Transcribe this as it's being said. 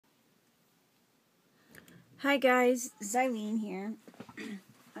Hi guys, Xylene here.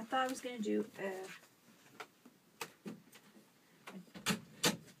 I thought I was going to do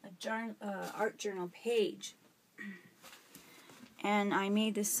a art journal page, and I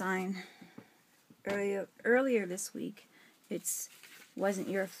made this sign earlier this week. It wasn't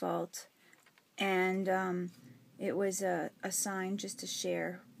your fault, and it was a sign just to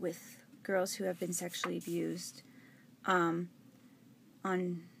share with girls who have been sexually abused on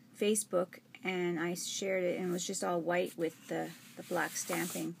Facebook. And I shared it, and it was just all white with the black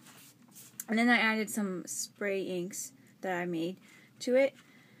stamping. And then I added some spray inks that I made to it,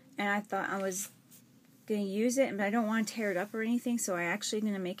 and I thought I was going to use it, but I don't want to tear it up or anything, so I actually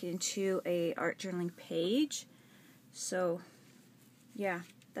going to make it into a art journaling page. So, yeah,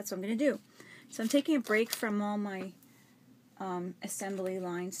 that's what I'm going to do. So I'm taking a break from all my assembly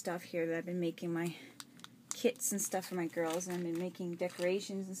line stuff here that I've been making my kits and stuff for my girls, and I've been making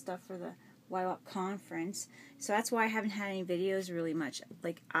decorations and stuff for the YWAP conference. So that's why I haven't had any videos really much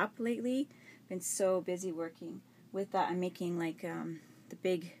up lately. Been so busy working with that. I'm making the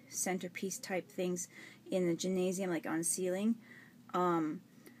big centerpiece type things in the gymnasium, like on the ceiling. I'm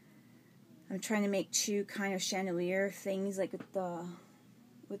trying to make two kind of chandelier things, like with the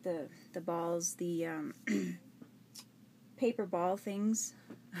balls, the paper ball things.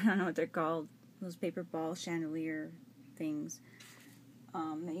 I don't know what they're called. Those paper ball chandelier things.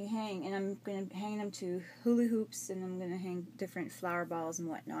 That you hang, and I'm going to hang them to hula hoops, and I'm going to hang different flower balls and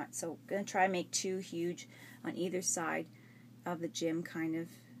whatnot. So I'm going to try to make two huge on either side of the gym, kind of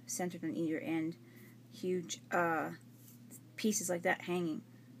centered on either end, huge pieces like that hanging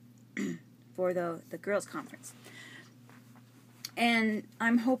for the girls' conference. And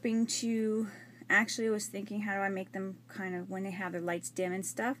I'm hoping to, actually I was thinking, how do I make them kind of, when they have their lights dim and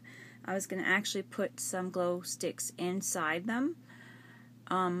stuff, I was going to actually put some glow sticks inside them.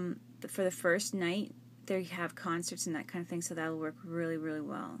 For the first night, they have concerts and that kind of thing, so that'll work really, really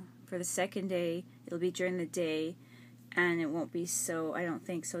well. For the second day, it'll be during the day, and it won't be so, I don't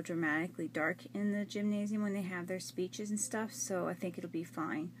think, so dramatically dark in the gymnasium when they have their speeches and stuff, so I think it'll be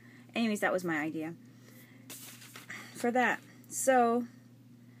fine. Anyways, that was my idea for that. So,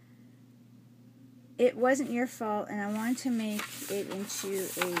 it wasn't your fault, and I wanted to make it into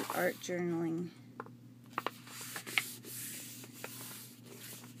a art journaling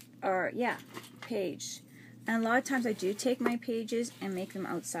page. And a lot of times I do take my pages and make them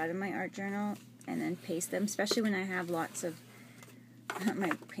outside of my art journal and then paste them, especially when I have lots of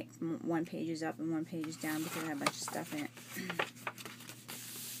one page is up and one page is down because I have a bunch of stuff in it.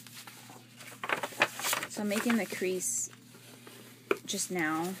 So I'm making the crease just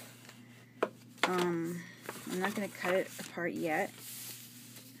now. I'm not going to cut it apart yet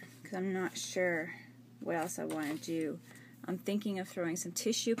because I'm not sure what else I want to do. I'm thinking of throwing some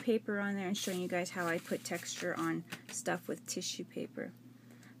tissue paper on there and showing you guys how I put texture on stuff with tissue paper.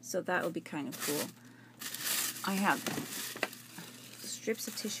 So that will be kind of cool. I have strips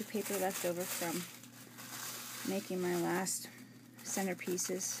of tissue paper left over from making my last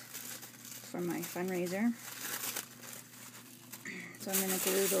centerpieces for my fundraiser. So I'm going to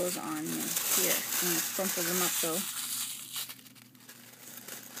glue those on here. I'm going to crumple them up though.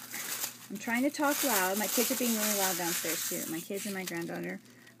 I'm trying to talk loud. My kids are being really loud downstairs too. My kids and my granddaughter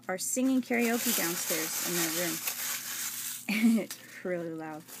are singing karaoke downstairs in their room. And it's really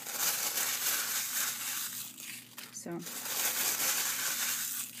loud. So, I'm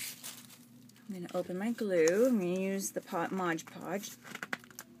going to open my glue. I'm going to use the Mod Podge.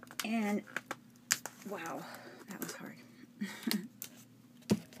 And, wow, that was hard.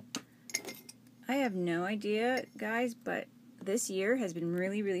 I have no idea, guys, but this year has been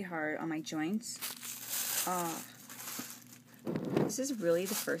really, really hard on my joints. This is really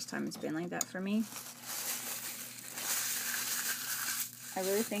the first time it's been like that for me. I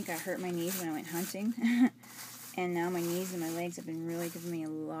really think I hurt my knees when I went hunting. And now my knees and my legs have been really giving me a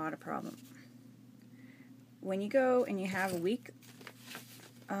lot of problems. When you go and you have weak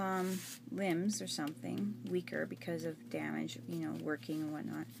limbs or something, weaker because of damage, working and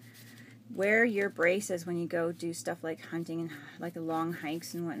whatnot, wear your braces when you go do stuff like hunting and like the long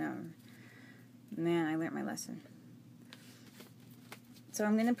hikes and whatnot. Man, I learned my lesson. So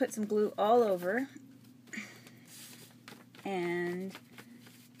I'm going to put some glue all over, and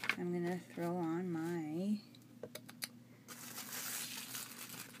I'm going to throw on my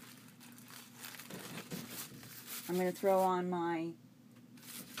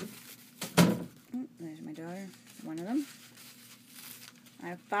there's my daughter, one of them. I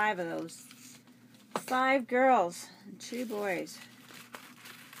have 5 of those. 5 girls and 2 boys.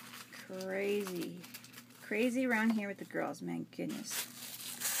 Crazy. Crazy around here with the girls, my goodness.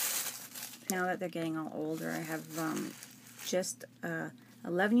 now that they're getting all older. I have just a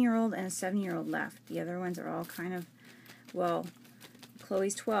 11-year-old and a 7-year-old left. The other ones are all kind of, well,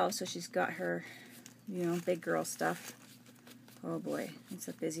 Chloe's 12, so she's got her, you know, big girl stuff. Oh boy, it's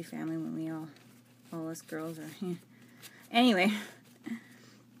a busy family when we all us girls are. Anyway,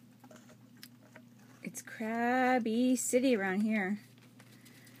 it's Crabby City around here.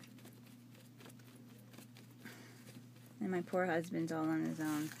 And my poor husband's all on his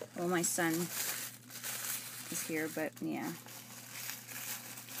own. Well, my son is here, but yeah.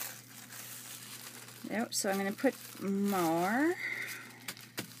 Yep, so I'm going to put more.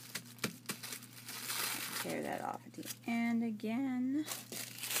 Tear that off at the end again.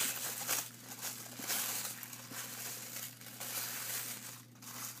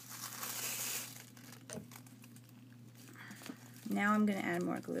 Now I'm going to add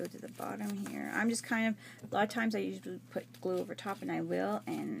more glue to the bottom here. I'm just kind of, a lot of times I usually put glue over top, and I will,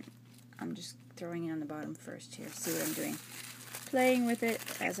 and I'm just throwing it on the bottom first here. See what I'm doing. Playing with it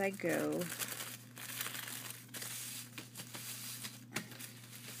as I go.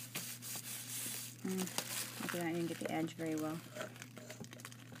 Okay, I didn't get the edge very well.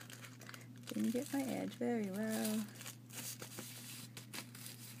 Didn't get my edge very well.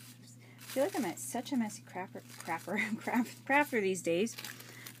 I feel like I'm such a messy crafter these days.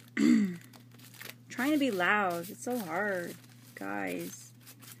 Trying to be loud. It's so hard, guys.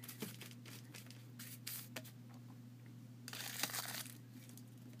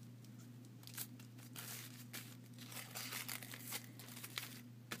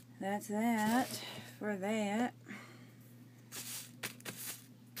 That's that for that.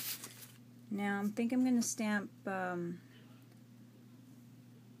 Now I think I'm going to stamp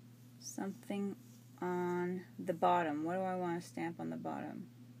something on the bottom. What do I want to stamp on the bottom?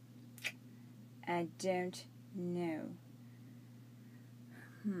 I don't know.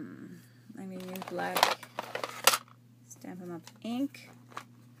 I'm going to use black. Stamp them up with ink.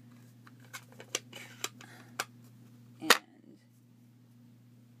 And I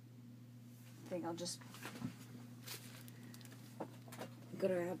think I'll just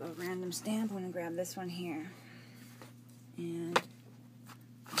grab a random stamp. I'm going to grab this one here. And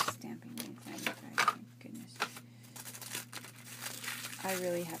stamping these. My goodness. I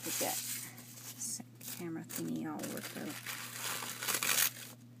really have to get this camera thingy all worked out.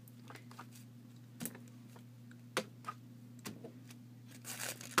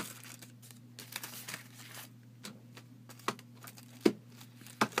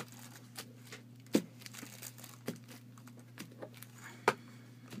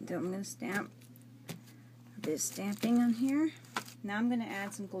 So I'm going to stamp a bit of stamping on here. Now I'm going to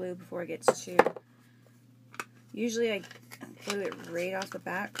add some glue before it gets too... Usually I glue it right off the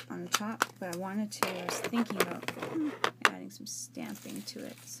back on the top, but I was thinking about adding some stamping to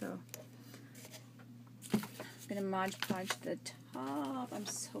it. So I'm going to Mod Podge the top. I'm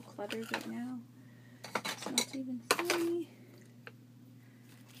so cluttered right now. It's not even funny.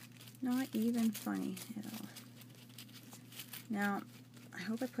 Not even funny at all. Now, I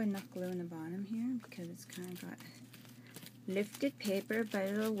hope I put enough glue in the bottom here because it's kind of got lifted paper, but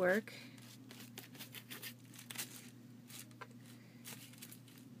it'll work.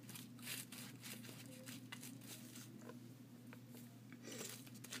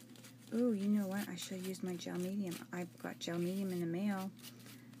 Ooh, you know what? I should have used my gel medium. I got gel medium in the mail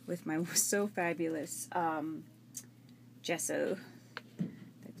with my So Fabulous gesso.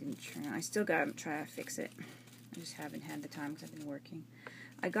 That didn't turn out. I still got to try to fix it. I just haven't had the time because I've been working.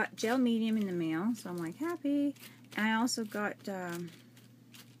 I got gel medium in the mail, so I'm like happy. And I also got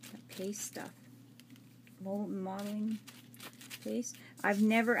paste stuff. Modeling paste. I've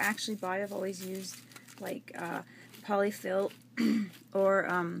never actually bought it. I've always used like polyfill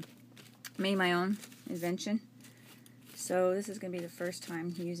or made my own invention. So this is going to be the first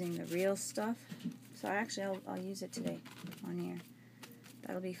time using the real stuff. So I'll use it today on here.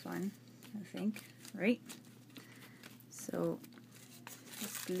 That'll be fun, I think. Right? So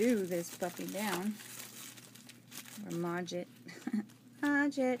let's glue this puppy down. Or Mod it.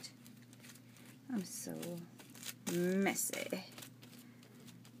 Mod it. I'm so messy.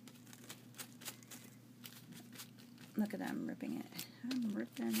 Look at that, I'm ripping it. I'm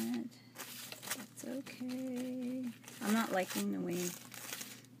ripping it. It's okay. I'm not liking the way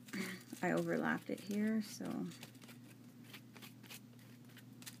I overlapped it here, so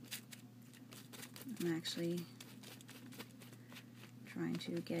I'm actually trying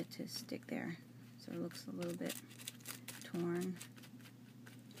to get it to stick there. So it looks a little bit torn.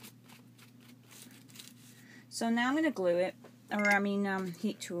 So now I'm going to glue it, or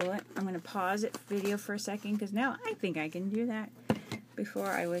heat tool it. I'm going to pause it video for a second because now I think I can do that. Before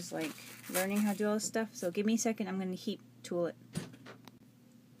I was like learning how to do all this stuff. So give me a second. I'm going to heat tool it.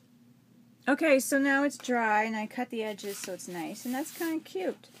 Okay, so now it's dry, and I cut the edges so it's nice, and that's kind of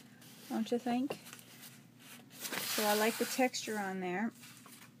cute, don't you think? So I like the texture on there,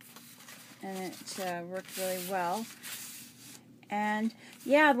 and it worked really well. And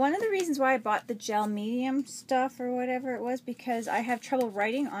yeah, one of the reasons why I bought the gel medium stuff or whatever it was, because I have trouble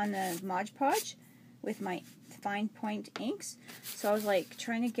writing on the Mod Podge with my fine point inks. So I was like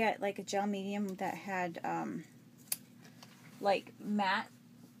trying to get like a gel medium that had like matte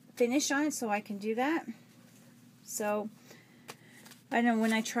finish on it so I can do that. So I know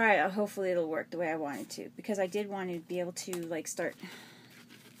when I try it, hopefully it'll work the way I want it to, because I did want to be able to like start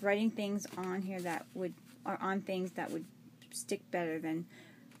writing things on here that would, or on things that would stick better than,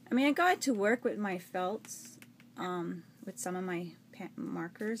 I mean, I got it to work with my felts, with some of my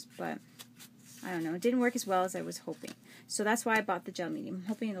markers, but I don't know, it didn't work as well as I was hoping. So that's why I bought the gel medium. I'm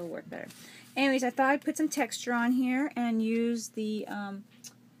hoping it'll work better. Anyways, I thought I'd put some texture on here and use the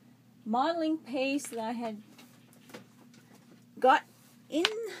modeling paste that I had got in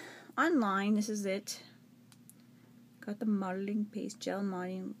online. This is it. Got the modeling paste, gel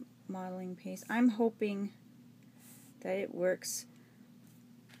modeling paste. I'm hoping that it works.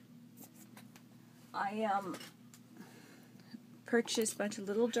 I purchased a bunch of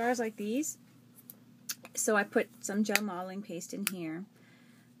little jars like these. So I put some gel modeling paste in here.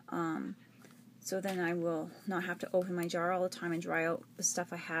 So then I will not have to open my jar all the time and dry out the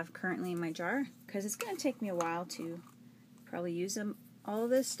stuff I have currently in my jar, because it's going to take me a while to probably use all of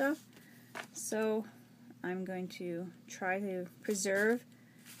this stuff. So I'm going to try to preserve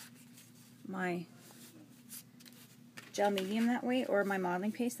my gel medium that way, or my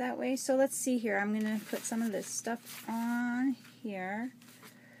modeling paste that way. So let's see here. I'm going to put some of this stuff on here.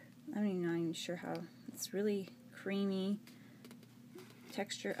 I'm not even sure how. It's really creamy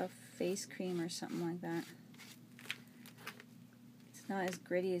texture of face cream or something like that. It's not as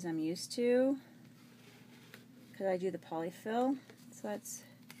gritty as I'm used to because I do the polyfill. So that's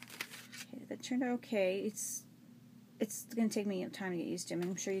okay, that turned out okay. It's going to take me time to get used to. I mean,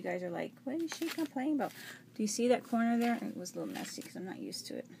 I'm sure you guys are like, what is she complaining about? Do you see that corner there? It was a little messy because I'm not used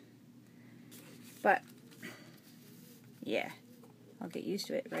to it. But yeah, I'll get used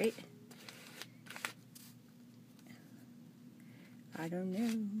to it, right? I don't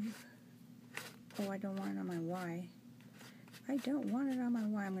know. Oh, I don't want it on my Y. I don't want it on my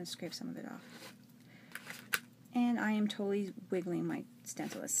Y. I'm going to scrape some of it off. And I am totally wiggling my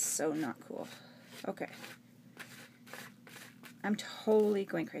stencil. It's so not cool. Okay. I'm totally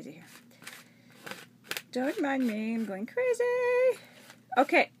going crazy here. Don't mind me. I'm going crazy.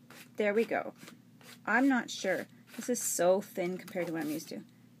 Okay. There we go. I'm not sure. This is so thin compared to what I'm used to.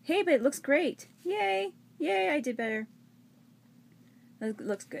 Hey, but it looks great. Yay. Yay, I did better. It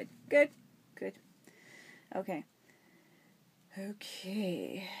looks good. Good. Good. Okay.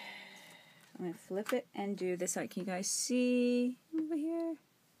 Okay. I'm going to flip it and do this. Can you guys see over here?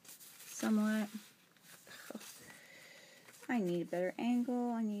 Somewhat. Oh, I need a better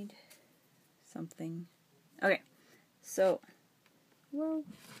angle. I need something. Okay. So, whoa.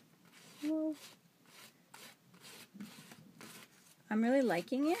 Whoa. I'm really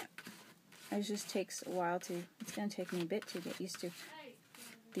liking it. It just takes a while to, it's going to take me a bit to get used to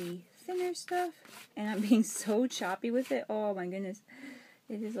the thinner stuff, and I'm being so choppy with it. Oh my goodness,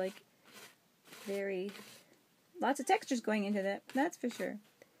 it is like very, lots of textures going into that, that's for sure.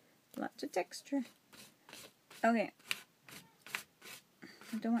 Lots of texture. Okay,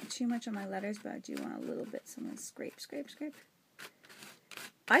 I don't want too much on my letters, but I do want a little bit. So I'm going to scrape, scrape, scrape.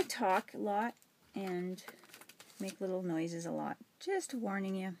 I talk a lot and make little noises a lot. Just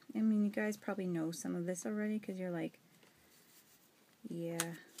warning you. I mean, you guys probably know some of this already because you're like, yeah,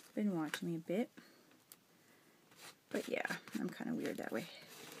 been watching me a bit. But yeah, I'm kind of weird that way.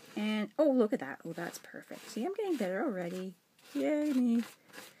 And, oh, look at that. Oh, that's perfect. See, I'm getting better already. Yay, me.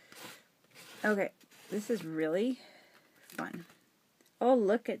 Okay, this is really fun. Oh,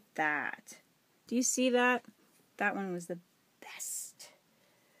 look at that. Do you see that? That one was the best.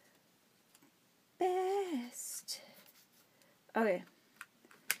 Best. Okay.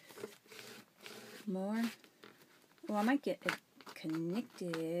 More. Oh, I might get it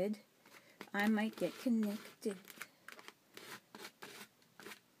connected. I might get connected.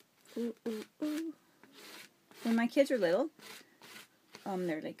 Ooh, ooh, ooh. When my kids were little,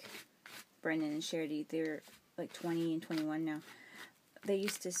 they're like Brendan and Charity, they're like 20 and 21 now. They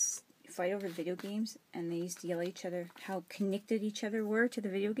used to fight over video games, and they used to yell at each other how connected each other were to the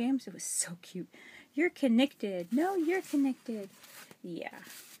video games. It was so cute. You're connected. No, you're connected. Yeah.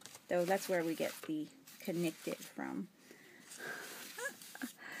 So that's where we get the connected from.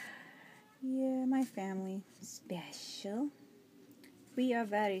 Yeah, my family. Special. We are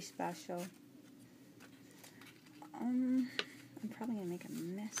very special. I'm probably going to make a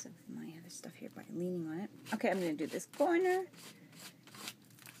mess of my other stuff here by leaning on it. Okay, I'm going to do this corner.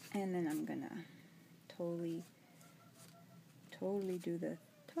 And then I'm going to totally do the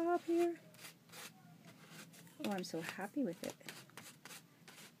top here. Oh, I'm so happy with it.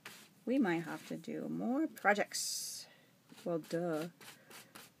 We might have to do more projects. Well, duh.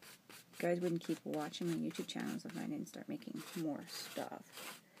 You guys wouldn't keep watching my YouTube channels if I didn't start making more stuff.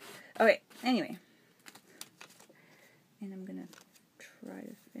 Okay, anyway. And I'm going to try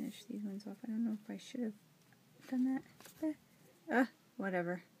to finish these ones off. I don't know if I should have done that.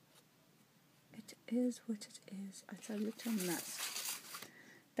 Whatever. It is what it is. It's a little mess.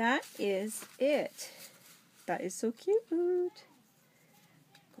 That is it. That is so cute. Go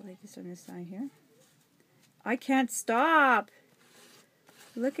like this on this side here. I can't stop.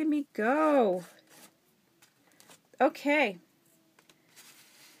 Look at me go. Okay.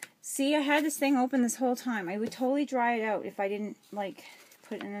 See, I had this thing open this whole time. I would totally dry it out if I didn't, like,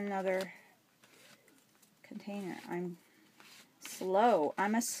 put it in another container. I'm slow.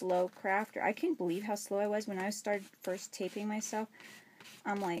 I'm a slow crafter. I can't believe how slow I was when I started first taping myself.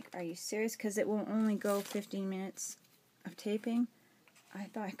 I'm like, are you serious? Because it will only go 15 minutes of taping. I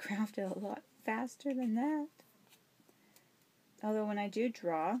thought I crafted a lot faster than that. Although when I do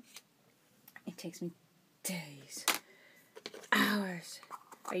draw, it takes me days, hours.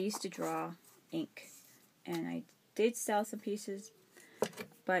 I used to draw ink, and I did sell some pieces,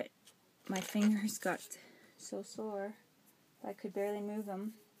 but my fingers got so sore I could barely move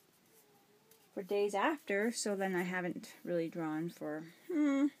them for days after, so then I haven't really drawn for,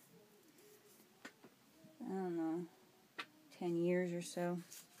 I don't know, 10 years or so.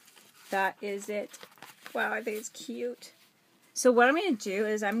 That is it. Wow, I think it's cute. So what I'm going to do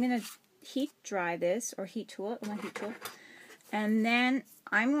is I'm going to heat dry this, or heat tool it with my heat tool, and then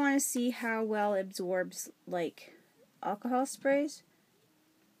I want to see how well it absorbs, like, alcohol sprays,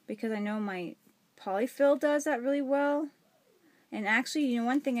 because I know my polyfill does that really well. And actually, you know,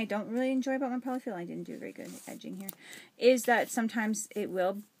 one thing I don't really enjoy about my polyfill, I didn't do very good at edging here, is that sometimes it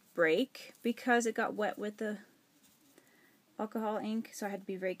will break because it got wet with the alcohol ink, so I had to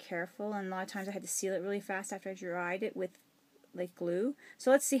be very careful, and a lot of times I had to seal it really fast after I dried it with, like, glue. So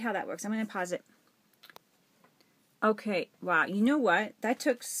let's see how that works. I'm going to pause it. Okay, wow, you know what? That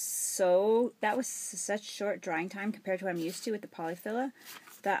was such short drying time compared to what I'm used to with the polyfilla,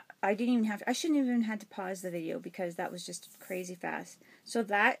 that I shouldn't even had to pause the video because that was just crazy fast. So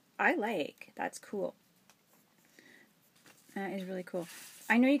that, I like. That's cool. That is really cool.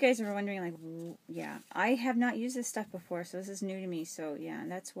 I know you guys are wondering, like, yeah, I have not used this stuff before, so this is new to me, so yeah,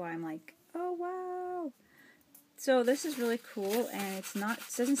 that's why I'm like, oh, wow. So this is really cool, and it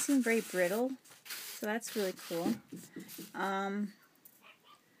doesn't seem very brittle, so that's really cool. Now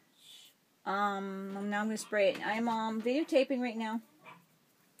I'm going to spray it. I'm videotaping right now.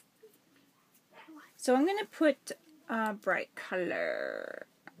 So I'm going to put a bright color.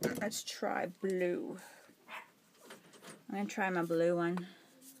 Let's try blue. I'm going to try my blue one.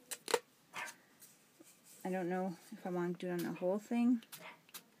 I don't know if I want to do it on the whole thing,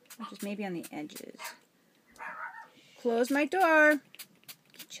 or just maybe on the edges. Close my door.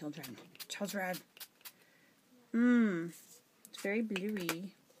 Children. It's very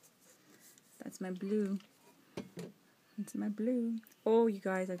bluey. That's my blue. That's my blue. Oh, you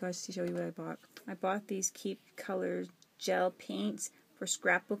guys, I got to show you what I bought. I bought these Keep Colors gel paints for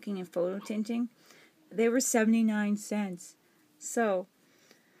scrapbooking and photo tinting. They were 79 cents. So,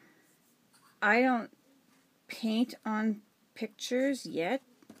 I don't paint on pictures yet.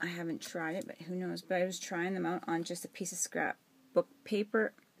 I haven't tried it, but who knows. But I was trying them out on just a piece of scrapbook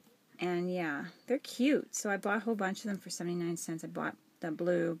paper. And yeah, they're cute. So I bought a whole bunch of them for 79 cents. I bought the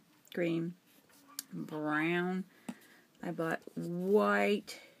blue, green, brown. I bought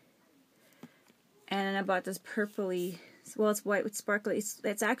white. And then I bought this purpley. Well, it's white with sparkly.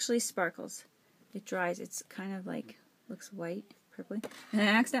 It's actually sparkles. It dries. It's kind of like, looks white, purpley. And I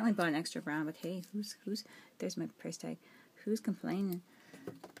accidentally bought an extra brown, but hey, who's, there's my price tag. Who's complaining?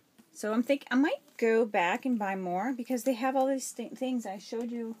 So I'm thinking I might go back and buy more because they have all these things I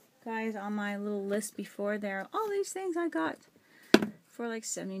showed you guys on my little list before there. All these things I got for like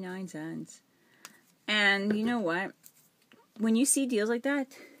 79 cents. And you know what? When you see deals like that,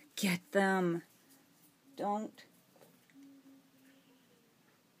 get them. Don't.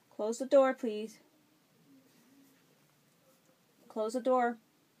 Close the door, please. Close the door.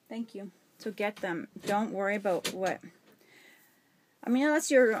 Thank you. So get them. Don't worry about what I mean, unless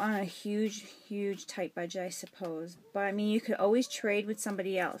you're on a huge, huge tight budget, I suppose. But I mean, you could always trade with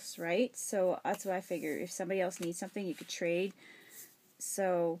somebody else, right? So that's what I figure. If somebody else needs something, you could trade.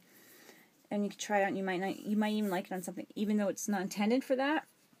 So, and you could try it out, and you might even like it on something, even though it's not intended for that.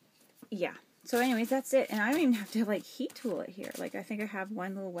 Yeah. So anyways, that's it. And I don't even have to like heat tool it here. Like I think I have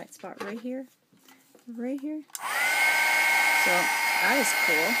one little wet spot right here. Right here. So that is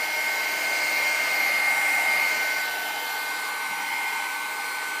cool.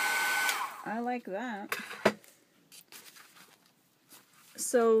 I like that.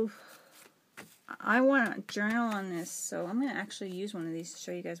 So I want to journal on this. So I'm going to actually use one of these to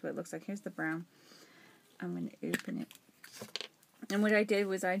show you guys what it looks like. Here's the brown. I'm going to open it. And what I did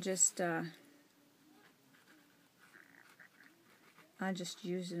was I just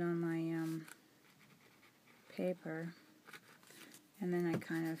used it on my paper, and then I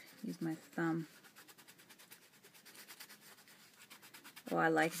kind of used my thumb. Oh, I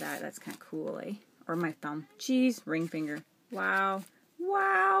like that. That's kind of cool, eh? Or my thumb. Jeez, ring finger. Wow.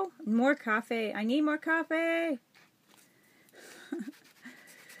 Wow. More coffee. I need more coffee.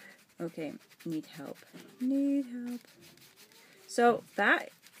 Okay, need help. Need help. So that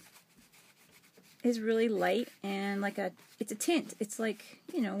is really light and like it's a tint. It's like,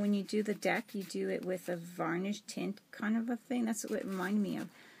 you know, when you do the deck, you do it with a varnish tint kind of a thing. That's what it reminded me of.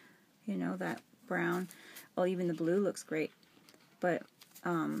 You know, that brown. Well, even the blue looks great. But,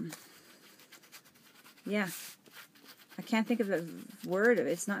 yeah. I can't think of the word of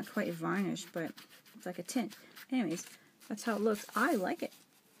it. It's not quite varnish, but it's like a tint. Anyways, that's how it looks. I like it.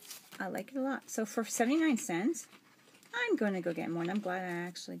 I like it a lot. So for 79 cents, I'm going to go get more. And I'm glad I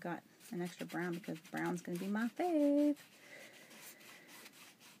actually got an extra brown because brown's going to be my fave.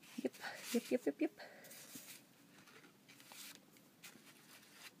 Yep, yep, yep, yep, yep.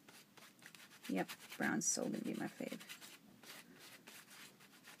 Yep, brown's so going to be my fave.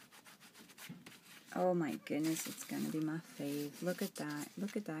 Oh my goodness, it's going to be my fave. Look at that.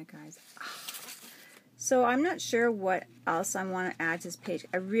 Look at that, guys. So I'm not sure what else I want to add to this page.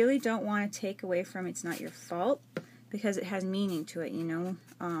 I really don't want to take away from It's Not Your Fault because it has meaning to it, you know.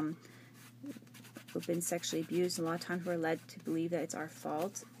 We've been sexually abused. A lot of times we're led to believe that it's our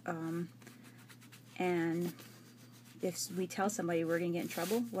fault. And if we tell somebody we're going to get in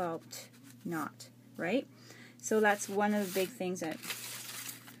trouble, well, not, right? So that's one of the big things that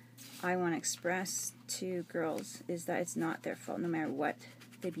I want to express to girls is that it's not their fault no matter what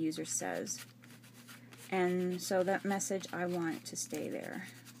the abuser says. And so that message, I want it to stay there.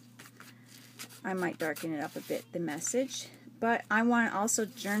 I might darken it up a bit, the message, but I want to also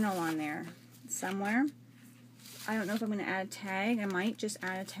journal on there somewhere. I don't know if I'm going to add a tag. I might just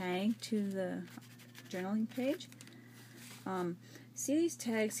add a tag to the journaling page. See these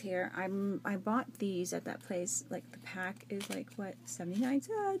tags here? I bought these at that place. Like the pack is like what, 79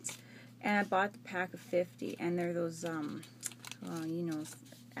 cents, and I bought the pack of 50, and they're those you know,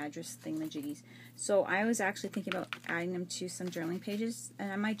 address thingamajiggies. So I was actually thinking about adding them to some journaling pages,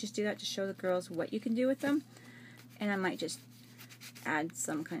 and I might just do that to show the girls what you can do with them, and I might just add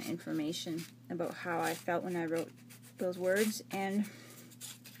some kind of information about how I felt when I wrote those words, and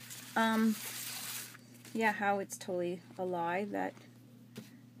yeah, how it's totally a lie that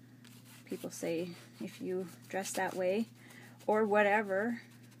people say if you dress that way or whatever,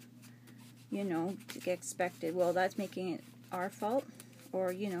 you know, to get expected. Well, that's making it our fault,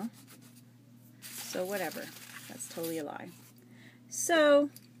 or, you know, so whatever. That's totally a lie. So,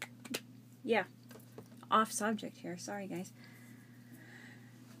 yeah, off subject here. Sorry, guys.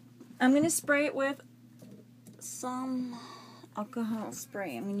 I'm going to spray it with some alcohol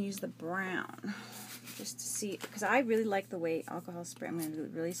spray. I'm going to use the brown just to see, because I really like the way alcohol spray. I'm going to do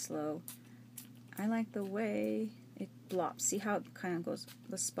it really slow. I like the way it blops. See how it kind of goes,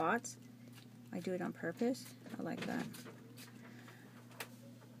 the spots? I do it on purpose. I like that.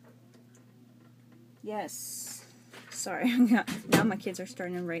 Yes. Sorry. Now my kids are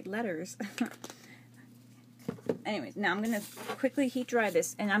starting to write letters. Anyways, now I'm going to quickly heat dry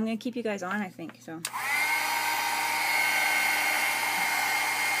this, and I'm going to keep you guys on, I think. So.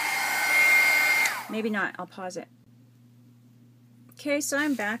 Maybe not. I'll pause it. Okay, so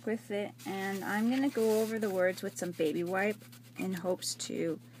I'm back with it, and I'm going to go over the words with some baby wipe in hopes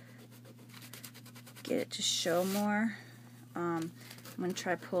to get it to show more. I'm going to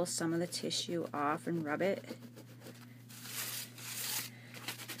try to pull some of the tissue off and rub it.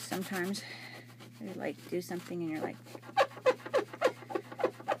 Sometimes you like do something and you're like,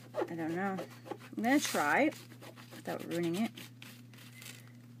 I don't know. I'm going to try it without ruining it.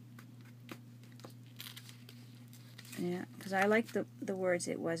 Yeah, because I like the words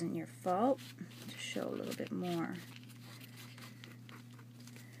 "it wasn't your fault" to show a little bit more.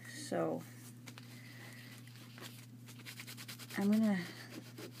 So I'm going to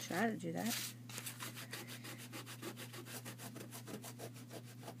try to do that.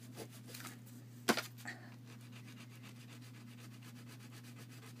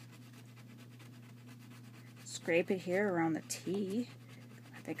 Scrape it here around the T.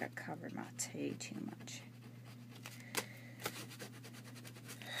 I think I covered my T too much.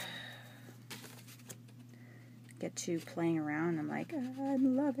 Get to playing around. I'm like,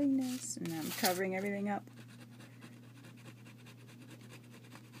 I'm loving this. And I'm covering everything up.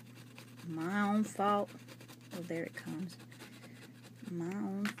 My own fault. Oh, there it comes. My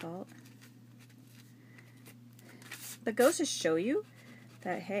own fault. But goes to show you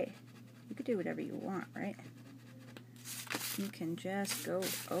that, hey, you could do whatever you want, right? You can just go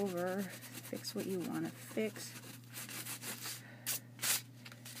over, fix what you want to fix.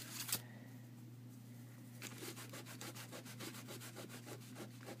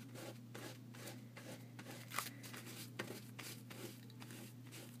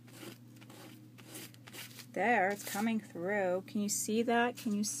 There, it's coming through. Can you see that?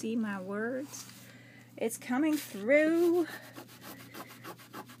 Can you see my words? It's coming through.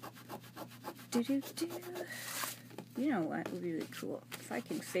 Do-do-do. You know what would be really cool? If I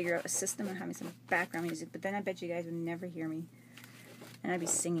can figure out a system of having some background music, but then I bet you guys would never hear me. And I'd be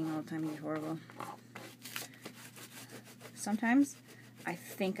singing all the time. It'd be horrible. Sometimes I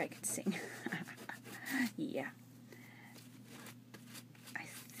think I could sing. Yeah. I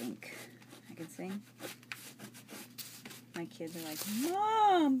think I could sing. My kids are like,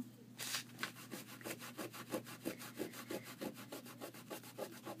 Mom!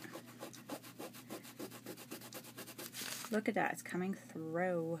 Look at that, it's coming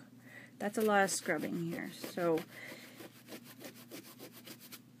through. That's a lot of scrubbing here. So,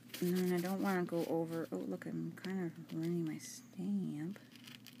 and I don't want to go over. Oh, look, I'm kind of ruining my stamp.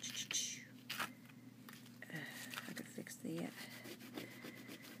 I could fix the.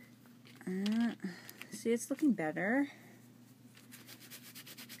 See, it's looking better.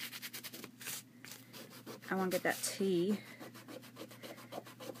 I want to get that T.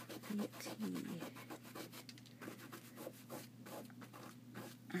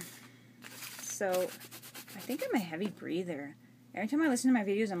 So, I think I'm a heavy breather. Every time I listen to my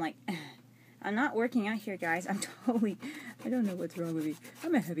videos, I'm like, I'm not working out here, guys. I don't know what's wrong with me.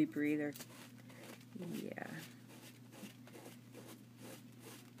 I'm a heavy breather. Yeah.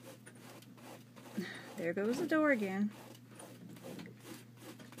 There goes the door again.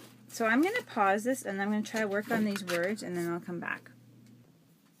 So I'm going to pause this, and I'm going to try to work on these words, and then I'll come back.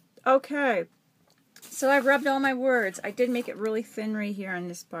 Okay. So I've rubbed all my words. I did make it really thin right here on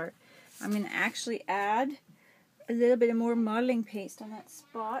this part. I'm going to actually add a little bit of more modeling paste on that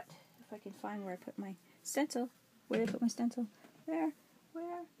spot. If I can find where I put my stencil. Where did I put my stencil? There.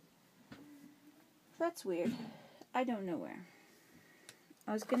 Where? That's weird. I don't know where.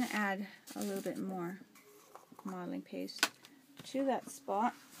 I was going to add a little bit more modeling paste to that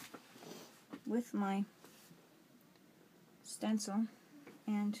spot with my stencil.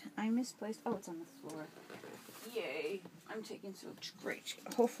 And I misplaced. Oh, it's on the floor. Yay. I'm taking so great.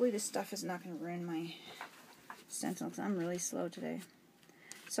 Hopefully this stuff is not going to ruin my stencil because I'm really slow today.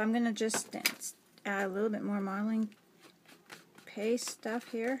 So I'm going to just add a little bit more modeling paste stuff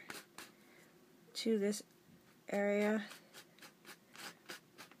here to this area.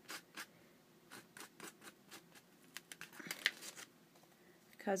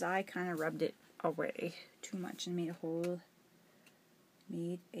 Because I kind of rubbed it away too much and made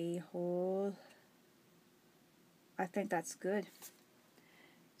a hole. I think that's good.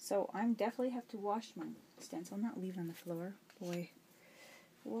 So I'm definitely have to wash my stencil, not leave on the floor. Boy,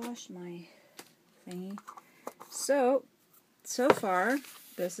 wash my thingy. So far,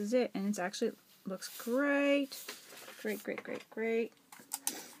 this is it, and it's actually looks great. Great.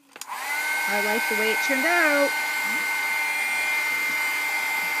 I like the way it turned out.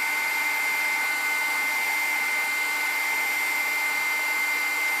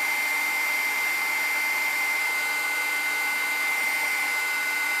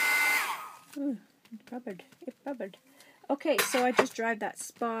 Ooh, it bubbled. Okay, so I just dried that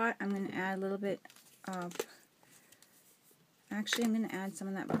spot. I'm going to add a little bit of, actually I'm going to add some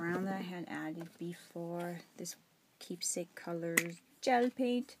of that brown that I had added before, this Keepsake Colors gel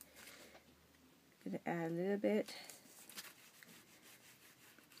paint. I'm going to add a little bit.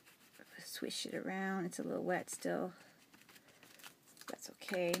 Swish it around. It's a little wet still. That's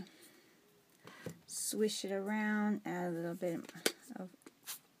okay. Swish it around, add a little bit of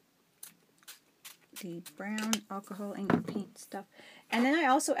the brown alcohol ink paint stuff. And then I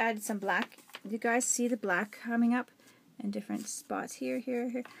also added some black. You guys see the black coming up? and different spots here, here,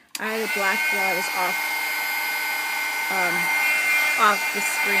 here. I had a black while I was off the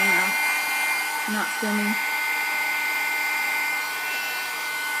screen now, not filming.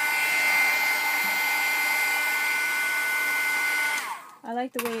 I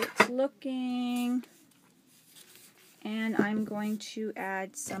like the way it's looking, and I'm going to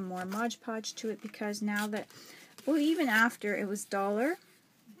add some more Mod Podge to it because now that, well, even after it was dull,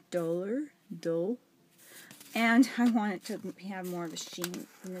 and I want it to have more of a sheen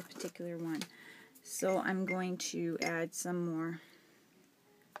in this particular one. So I'm going to add some more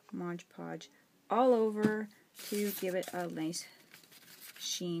Mod Podge all over to give it a nice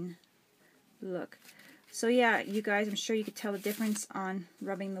sheen look. So yeah, you guys, I'm sure you could tell the difference on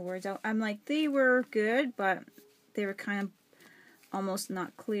rubbing the words out. I'm like, they were good, but they were kind of almost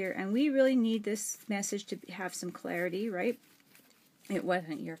not clear. And we really need this message to have some clarity, right? It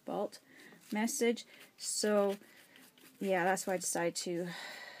wasn't your fault message. So yeah, that's why I decided to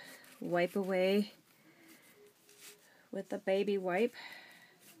wipe away with the baby wipe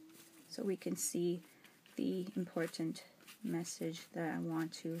so we can see the important message that I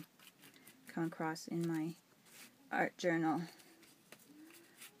want to come across in my art journal.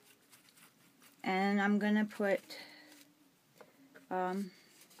 And I'm gonna put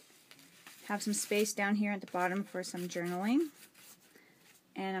have some space down here at the bottom for some journaling,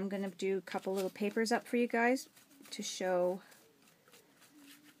 and I'm gonna do a couple little papers up for you guys to show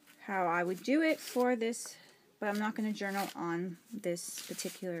how I would do it for this, but I'm not going to journal on this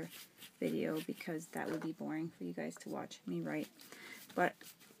particular video because that would be boring for you guys to watch me write. But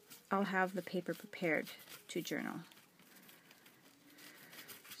I'll have the paper prepared to journal.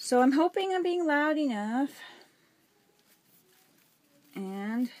 So I'm hoping I'm being loud enough.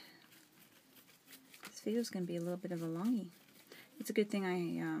 And this video is going to be a little bit of a longie. It's a good thing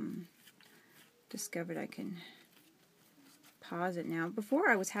I discovered I can pause it now. Before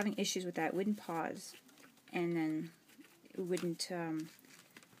I was having issues with that. It wouldn't pause. And then it wouldn't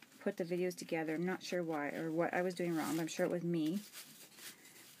put the videos together. I'm not sure why or what I was doing wrong, but I'm sure it was me.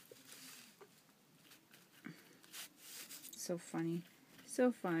 So funny.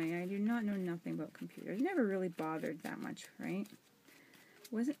 So funny. I do not know nothing about computers. Never really bothered that much, right?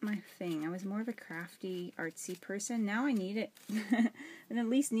 Wasn't my thing. I was more of a crafty, artsy person. Now I need it. And at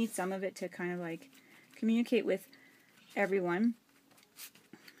least need some of it to kind of like communicate with everyone.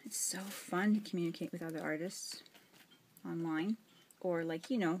 It's so fun to communicate with other artists online. Or like,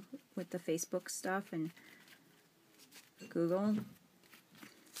 you know, with the Facebook stuff and Google.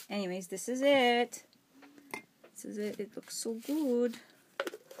 Anyways, this is it. This is it. It looks so good.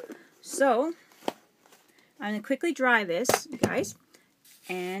 So, I'm going to quickly dry this, guys.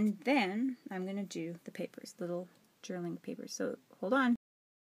 And then I'm going to do the papers, little journaling papers. So, hold on.